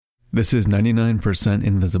This is 99%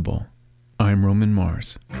 Invisible. I'm Roman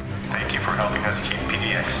Mars. Thank you for helping us keep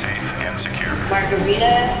PDX safe and secure.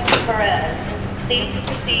 Margarita Perez, please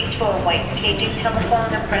proceed to a white paging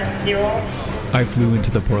telephone and press 0. I flew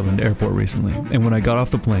into the Portland airport recently, and when I got off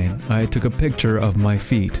the plane, I took a picture of my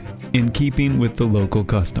feet, in keeping with the local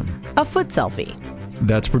custom. A foot selfie.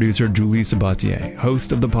 That's producer Julie Sabatier,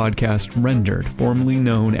 host of the podcast Rendered, formerly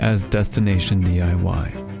known as Destination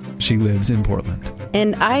DIY. She lives in Portland.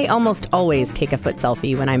 And I almost always take a foot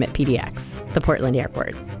selfie when I'm at PDX, the Portland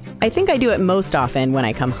airport. I think I do it most often when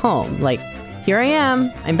I come home, like, here I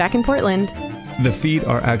am, I'm back in Portland. The feet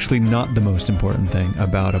are actually not the most important thing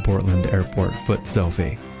about a Portland airport foot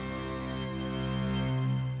selfie.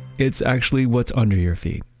 It's actually what's under your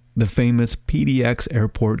feet, the famous PDX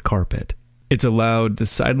airport carpet. It's a loud,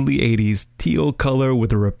 decidedly 80s teal color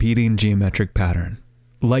with a repeating geometric pattern.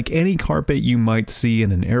 Like any carpet you might see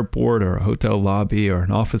in an airport or a hotel lobby or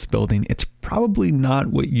an office building, it's probably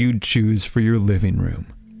not what you'd choose for your living room.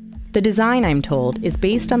 The design, I'm told, is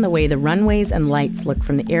based on the way the runways and lights look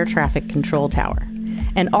from the air traffic control tower,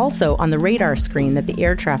 and also on the radar screen that the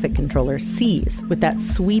air traffic controller sees, with that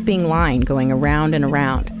sweeping line going around and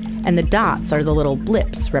around, and the dots are the little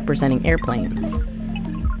blips representing airplanes.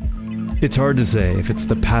 It's hard to say if it's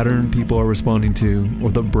the pattern people are responding to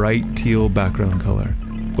or the bright teal background color,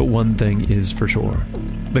 but one thing is for sure.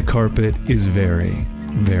 The carpet is very,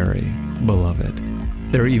 very beloved.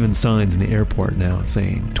 There are even signs in the airport now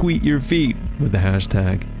saying, tweet your feet with the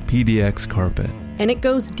hashtag PDX Carpet. And it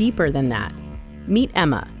goes deeper than that. Meet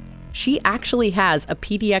Emma. She actually has a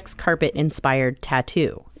PDX Carpet-inspired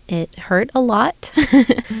tattoo. It hurt a lot.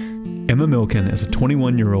 Emma Milken is a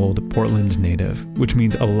 21-year-old Portland native, which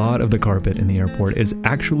means a lot of the carpet in the airport is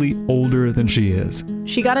actually older than she is.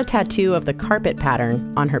 She got a tattoo of the carpet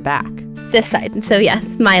pattern on her back. This side, so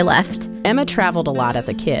yes, my left. Emma traveled a lot as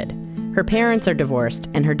a kid. Her parents are divorced,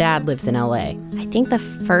 and her dad lives in LA. I think the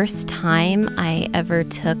first time I ever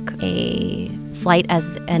took a flight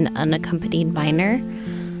as an unaccompanied minor,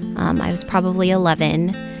 I was probably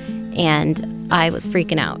 11, and I was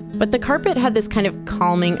freaking out. But the carpet had this kind of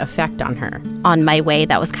calming effect on her. On my way,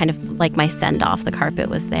 that was kind of like my send-off. The carpet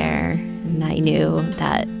was there, and I knew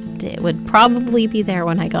that it would probably be there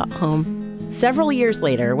when I got home. Several years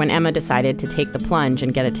later, when Emma decided to take the plunge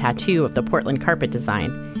and get a tattoo of the Portland carpet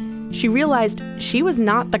design, she realized she was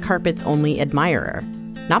not the carpet's only admirer,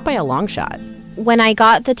 not by a long shot. When I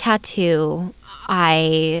got the tattoo,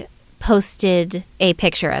 I posted a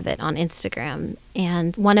picture of it on Instagram,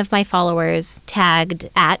 and one of my followers tagged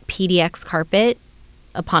at PDX Carpet.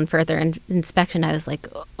 Upon further inspection, I was like,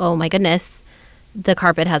 oh my goodness, the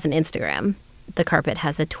carpet has an Instagram. The carpet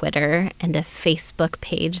has a Twitter and a Facebook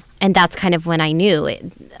page. And that's kind of when I knew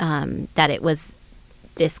that it was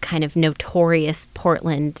this kind of notorious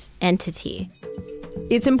Portland entity.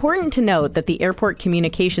 It's important to note that the airport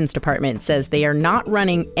communications department says they are not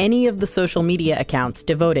running any of the social media accounts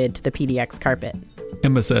devoted to the PDX carpet.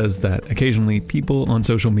 Emma says that occasionally people on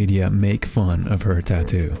social media make fun of her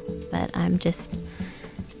tattoo. But I'm just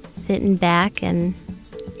sitting back and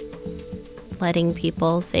letting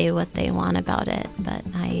people say what they want about it. But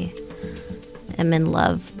I am in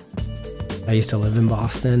love. I used to live in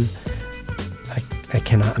Boston. I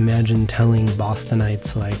cannot imagine telling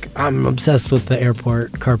Bostonites, like, I'm obsessed with the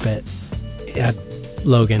airport carpet at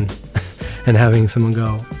Logan and having someone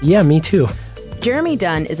go, yeah, me too. Jeremy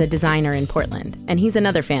Dunn is a designer in Portland, and he's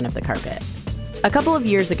another fan of the carpet. A couple of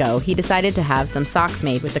years ago, he decided to have some socks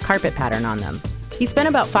made with the carpet pattern on them. He spent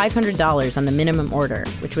about $500 on the minimum order,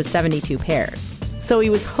 which was 72 pairs. So he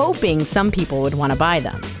was hoping some people would want to buy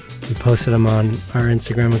them. We posted them on our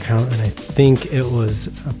Instagram account, and I think it was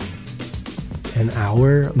an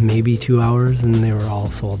hour, maybe 2 hours, and they were all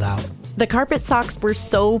sold out. The carpet socks were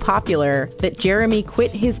so popular that Jeremy quit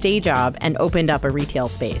his day job and opened up a retail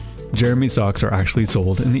space. Jeremy's socks are actually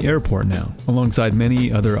sold in the airport now, alongside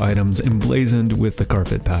many other items emblazoned with the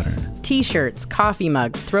carpet pattern. T-shirts, coffee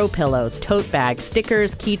mugs, throw pillows, tote bags,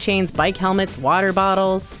 stickers, keychains, bike helmets, water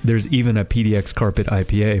bottles. There's even a PDX Carpet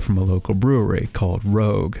IPA from a local brewery called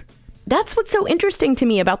Rogue. That's what's so interesting to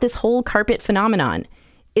me about this whole carpet phenomenon.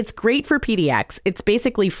 It's great for PDX. It's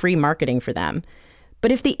basically free marketing for them.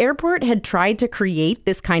 But if the airport had tried to create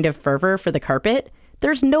this kind of fervor for the carpet,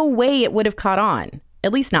 there's no way it would have caught on.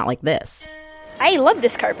 At least not like this. I love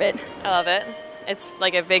this carpet. I love it. It's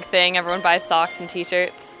like a big thing. Everyone buys socks and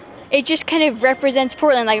t-shirts. It just kind of represents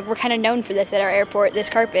Portland. Like, we're kind of known for this at our airport, this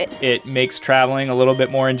carpet. It makes traveling a little bit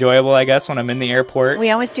more enjoyable, I guess, when I'm in the airport.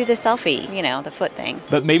 We always do the selfie, the foot thing.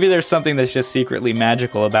 But maybe there's something that's just secretly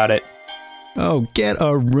magical about it. Oh, get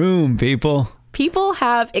a room, people. People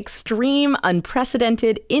have extreme,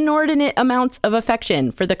 unprecedented, inordinate amounts of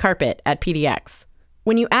affection for the carpet at PDX.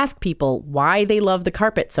 When you ask people why they love the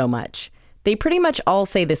carpet so much, they pretty much all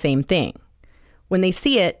say the same thing. When they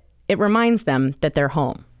see it, it reminds them that they're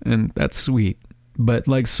home. And that's sweet. But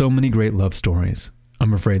like so many great love stories,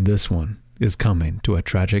 I'm afraid this one is coming to a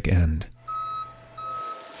tragic end.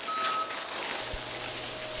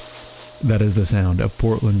 That is the sound of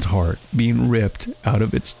Portland's heart being ripped out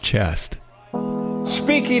of its chest.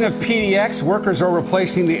 Speaking of PDX, workers are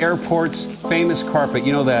replacing the airport's famous carpet.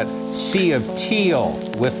 You know, that sea of teal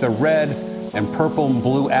with the red and purple and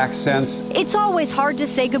blue accents. It's always hard to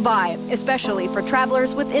say goodbye, especially for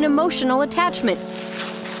travelers with an emotional attachment.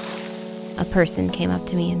 A person came up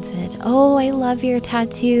to me and said, "Oh, I love your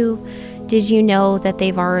tattoo. Did you know that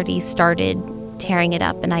they've already started tearing it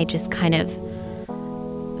up?" And I just kind of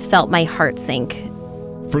felt my heart sink.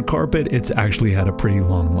 For carpet, it's actually had a pretty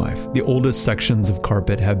long life. The oldest sections of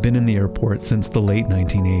carpet have been in the airport since the late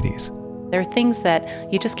 1980s. There are things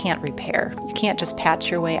that you just can't repair. You can't just patch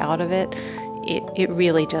your way out of it. It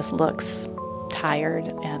really just looks tired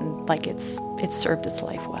and like it's served its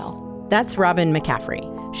life well. That's Robin McCaffrey.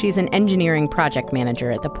 She's an engineering project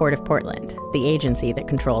manager at the Port of Portland, the agency that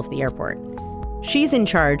controls the airport. She's in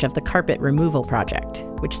charge of the carpet removal project,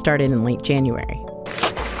 which started in late January.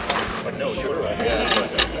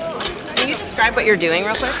 Can you describe what you're doing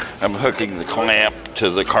real quick? I'm hooking the clamp to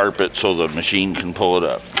the carpet so the machine can pull it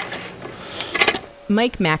up.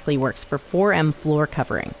 Mike Mackley works for 4M Floor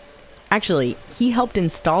Covering. Actually, he helped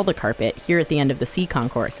install the carpet here at the end of the Sea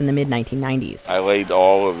Concourse in the mid-1990s. I laid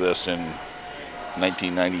all of this in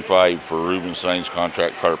 1995 for Rubenstein's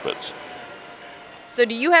Contract Carpets. So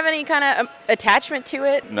do you have any kind of attachment to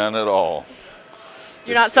it? None at all.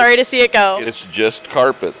 You're not sorry to see it go? It's just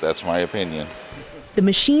carpet, that's my opinion. The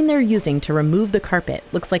machine they're using to remove the carpet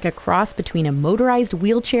looks like a cross between a motorized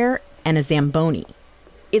wheelchair and a Zamboni.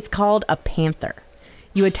 It's called a Panther.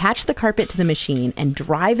 You attach the carpet to the machine and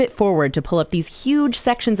drive it forward to pull up these huge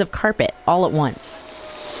sections of carpet all at once.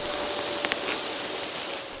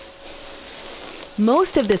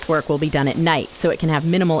 Most of this work will be done at night so it can have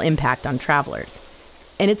minimal impact on travelers.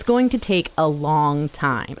 And it's going to take a long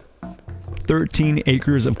time. 13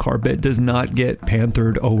 acres of carpet does not get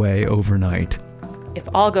panthered away overnight. If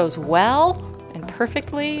all goes well and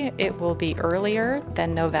perfectly, it will be earlier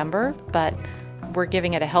than November, but we're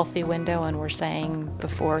giving it a healthy window and we're saying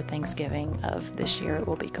before Thanksgiving of this year it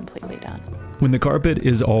will be completely done. When the carpet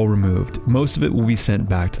is all removed, most of it will be sent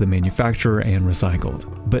back to the manufacturer and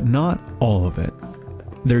recycled, but not all of it.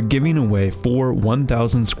 They're giving away 4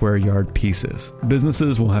 1,000 square yard pieces.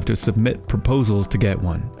 Businesses will have to submit proposals to get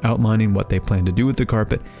one, outlining what they plan to do with the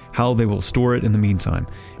carpet, how they will store it in the meantime,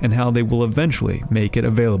 and how they will eventually make it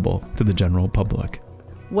available to the general public.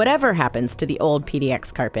 Whatever happens to the old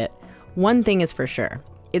PDX carpet, one thing is for sure.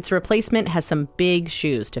 Its replacement has some big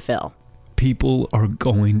shoes to fill. People are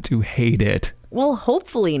going to hate it. Well,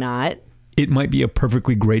 hopefully not. It might be a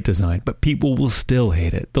perfectly great design, but people will still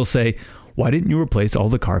hate it. They'll say, "Why didn't you replace all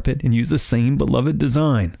the carpet and use the same beloved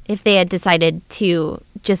design?" If they had decided to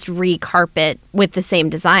just re-carpet with the same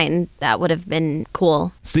design, that would have been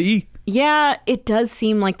cool. See? Yeah, it does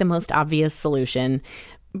seem like the most obvious solution.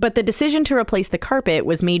 But the decision to replace the carpet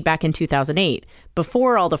was made back in 2008,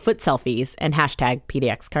 before all the foot selfies and hashtag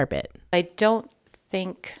PDX carpet. I don't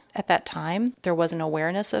think at that time there was an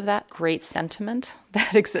awareness of that great sentiment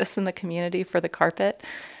that exists in the community for the carpet.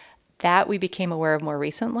 That we became aware of more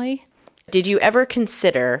recently. Did you ever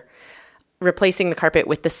consider replacing the carpet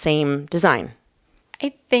with the same design? I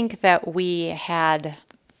think that we had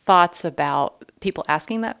thoughts about people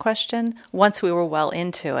asking that question once we were well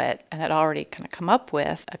into it and had already kind of come up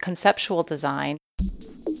with a conceptual design.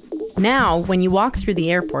 Now, when you walk through the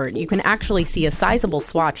airport, you can actually see a sizable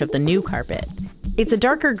swatch of the new carpet. It's a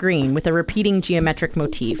darker green with a repeating geometric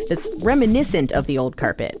motif that's reminiscent of the old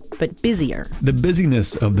carpet, but busier. The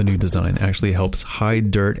busyness of the new design actually helps hide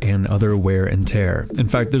dirt and other wear and tear. In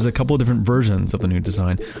fact, there's a couple of different versions of the new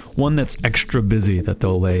design. One that's extra busy that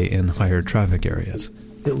they'll lay in higher traffic areas.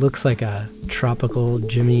 It looks like a tropical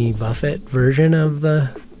Jimmy Buffett version of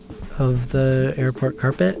the airport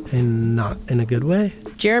carpet, and not in a good way.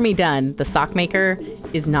 Jeremy Dunn, the sock maker,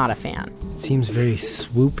 is not a fan. It seems very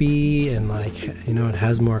swoopy and it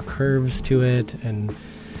has more curves to it, and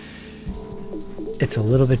it's a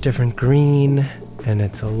little bit different green, and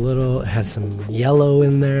it has some yellow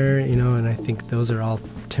in there, and I think those are all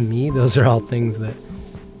things that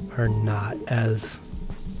are not as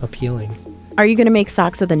appealing. Are you going to make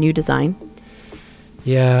socks of the new design?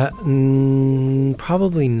 Yeah,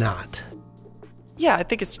 probably not. Yeah, I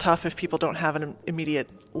think it's tough if people don't have an immediate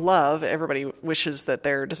love. Everybody wishes that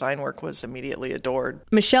their design work was immediately adored.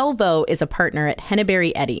 Michelle Vo is a partner at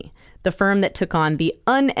Henneberry Eddy, the firm that took on the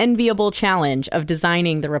unenviable challenge of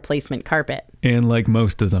designing the replacement carpet. And like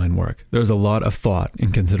most design work, there's a lot of thought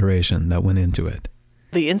and consideration that went into it.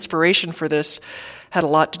 The inspiration for this had a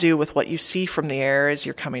lot to do with what you see from the air as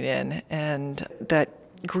you're coming in, and that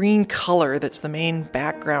green color that's the main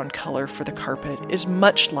background color for the carpet is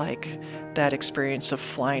much like that experience of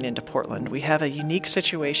flying into Portland. We have a unique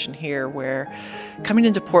situation here where coming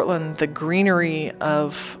into Portland, the greenery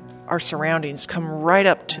of our surroundings come right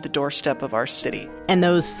up to the doorstep of our city. And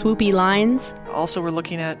those swoopy lines? Also, we're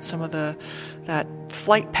looking at some of that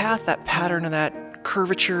flight path, that pattern of that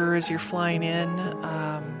curvature as you're flying in.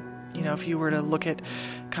 If you were to look at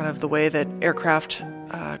kind of the way that aircraft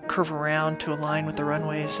curve around to align with the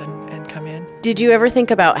runways and come in. Did you ever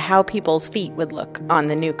think about how people's feet would look on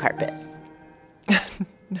the new carpet?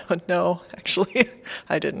 No, actually,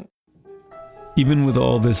 I didn't. Even with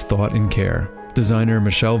all this thought and care, designer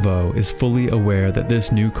Michelle Vo is fully aware that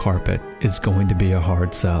this new carpet is going to be a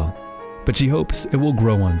hard sell. But she hopes it will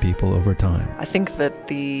grow on people over time. I think that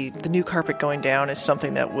the new carpet going down is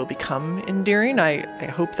something that will become endearing. I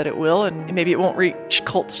hope that it will, and maybe it won't reach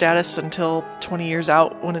cult status until 20 years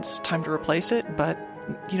out when it's time to replace it, but,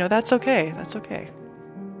 that's okay. That's okay.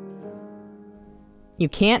 You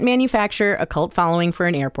can't manufacture a cult following for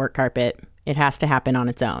an airport carpet. It has to happen on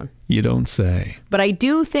its own. You don't say. But I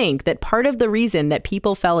do think that part of the reason that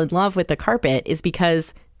people fell in love with the carpet is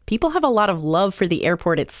because people have a lot of love for the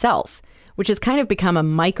airport itself, which has kind of become a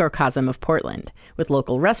microcosm of Portland, with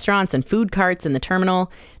local restaurants and food carts in the terminal.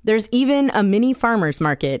 There's even a mini farmer's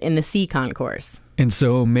market in the C concourse. And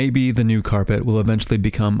so maybe the new carpet will eventually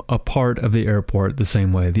become a part of the airport the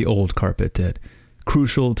same way the old carpet did,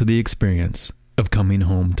 crucial to the experience of coming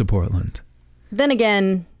home to Portland. Then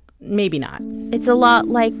again, maybe not. It's a lot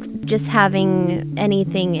like just having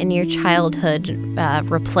anything in your childhood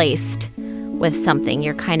replaced with something.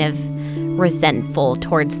 You're kind of resentful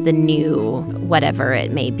towards the new, whatever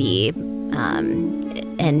it may be.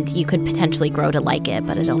 And you could potentially grow to like it,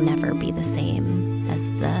 but it'll never be the same as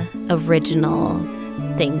the original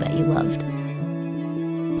thing that you loved.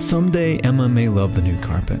 Someday Emma may love the new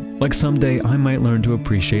carpet. Like someday I might learn to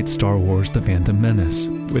appreciate Star Wars The Phantom Menace,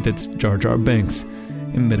 with its Jar Jar Binks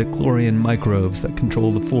and midichlorian microbes that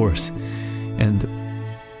control the Force. And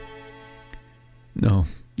no,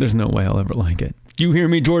 there's no way I'll ever like it. You hear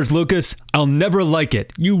me, George Lucas? I'll never like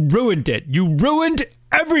it. You ruined it. You ruined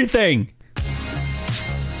everything.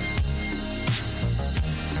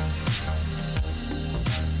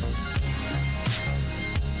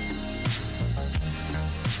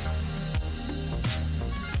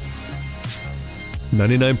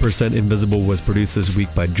 "99% Invisible" was produced this week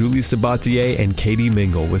by Julie Sabatier and Katie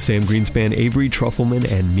Mingle, with Sam Greenspan, Avery Trufelman,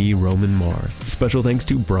 and me, Roman Mars. Special thanks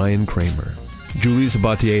to Brian Kramer. Julie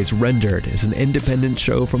Sabatier's Rendered is an independent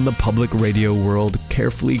show from the public radio world,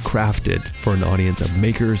 carefully crafted for an audience of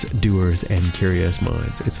makers, doers, and curious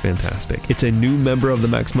minds. It's fantastic. It's a new member of the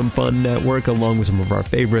Maximum Fun Network, along with some of our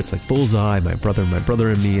favorites like Bullseye, My Brother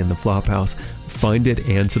and Me, and The Flophouse. Find it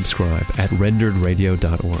and subscribe at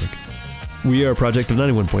renderedradio.org. We are a project of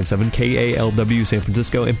 91.7 KALW San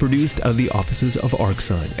Francisco and produced out of the offices of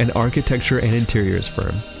ArcSign, an architecture and interiors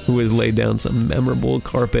firm who has laid down some memorable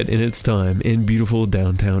carpet in its time in beautiful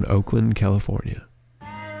downtown Oakland, California.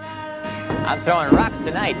 I'm throwing rocks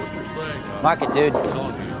tonight. Mark it, dude.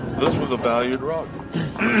 This was a valued rock.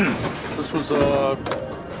 This was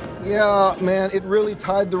Yeah, man, it really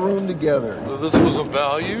tied the room together. This was a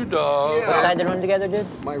valued, What tied the room together, dude?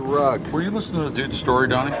 My rug. Were you listening to the dude's story,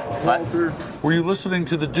 Donnie? Walter. Were you listening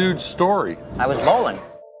to the dude's story? I was bowling.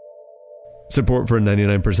 Support for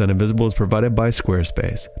 99% Invisible is provided by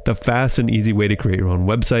Squarespace, the fast and easy way to create your own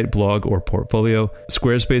website, blog, or portfolio.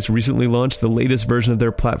 Squarespace recently launched the latest version of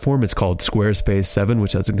their platform. It's called Squarespace 7,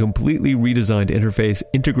 which has a completely redesigned interface,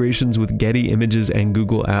 integrations with Getty Images and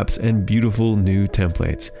Google Apps, and beautiful new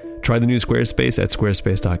templates. Try the new Squarespace at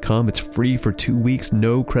squarespace.com. It's free for 2 weeks,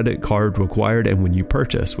 no credit card required, and when you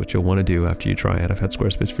purchase, which you'll want to do after you try it, I've had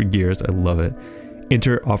Squarespace for years, I love it,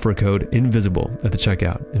 enter offer code INVISIBLE at the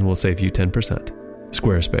checkout and we'll save you 10%.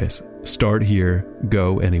 Squarespace. Start here,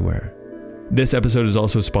 go anywhere. This episode is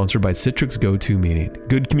also sponsored by Citrix GoToMeeting.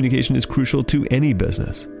 Good communication is crucial to any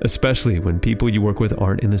business, especially when people you work with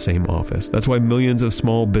aren't in the same office. That's why millions of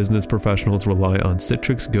small business professionals rely on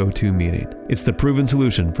Citrix GoToMeeting. It's the proven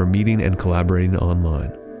solution for meeting and collaborating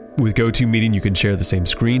online. With GoToMeeting, you can share the same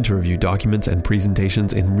screen to review documents and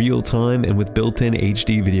presentations in real time, and with built-in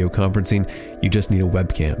HD video conferencing, you just need a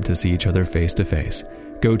webcam to see each other face to face.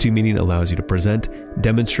 GoToMeeting allows you to present,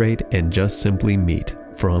 demonstrate, and just simply meet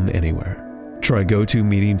from anywhere. Try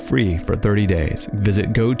GoToMeeting free for 30 days.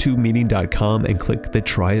 Visit GoToMeeting.com and click the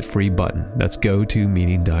Try It Free button. That's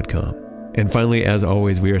GoToMeeting.com. And finally, as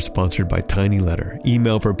always, we are sponsored by Tiny Letter.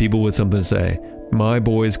 Email for people with something to say. My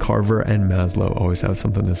boys Carver and Maslow always have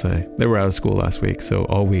something to say. They were out of school last week, so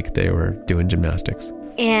all week they were doing gymnastics.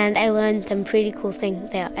 And I learned some pretty cool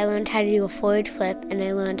things there. I learned how to do a forward flip, and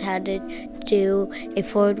I learned how to do a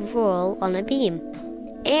forward roll on a beam.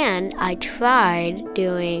 And I tried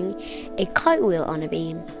doing a cartwheel on a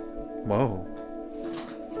beam. Whoa.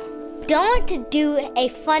 Don't do a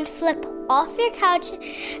front flip off your couch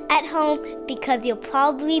at home because you'll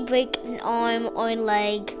probably break an arm or a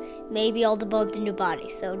leg, maybe all the bones in your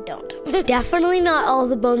body, so don't. Definitely not all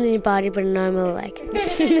the bones in your body, but an arm or a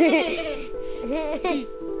leg.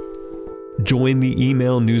 Join the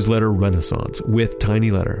email newsletter renaissance with Tiny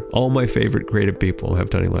Letter. All my favorite creative people have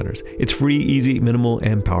Tiny Letters. It's free, easy, minimal,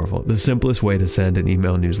 and powerful. The simplest way to send an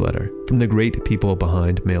email newsletter from the great people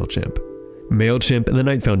behind MailChimp. MailChimp and the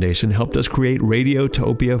Knight Foundation helped us create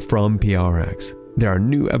Radiotopia from PRX. There are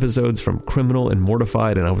new episodes from Criminal and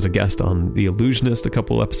Mortified, and I was a guest on The Illusionist a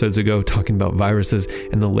couple episodes ago talking about viruses,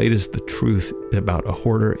 and the latest, The Truth About a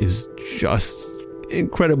Hoarder, is just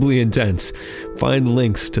incredibly intense. Find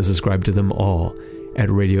links to subscribe to them all at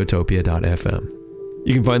radiotopia.fm.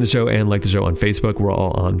 You can find the show and like the show on Facebook. We're all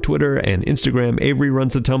on Twitter and Instagram. Avery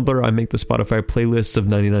runs the Tumblr. I make the Spotify playlists of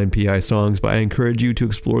 99PI songs, but I encourage you to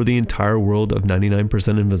explore the entire world of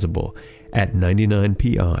 99% Invisible at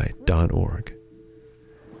 99pi.org.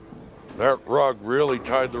 That rug really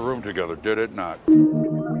tied the room together, did it not?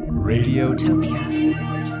 Radiotopia.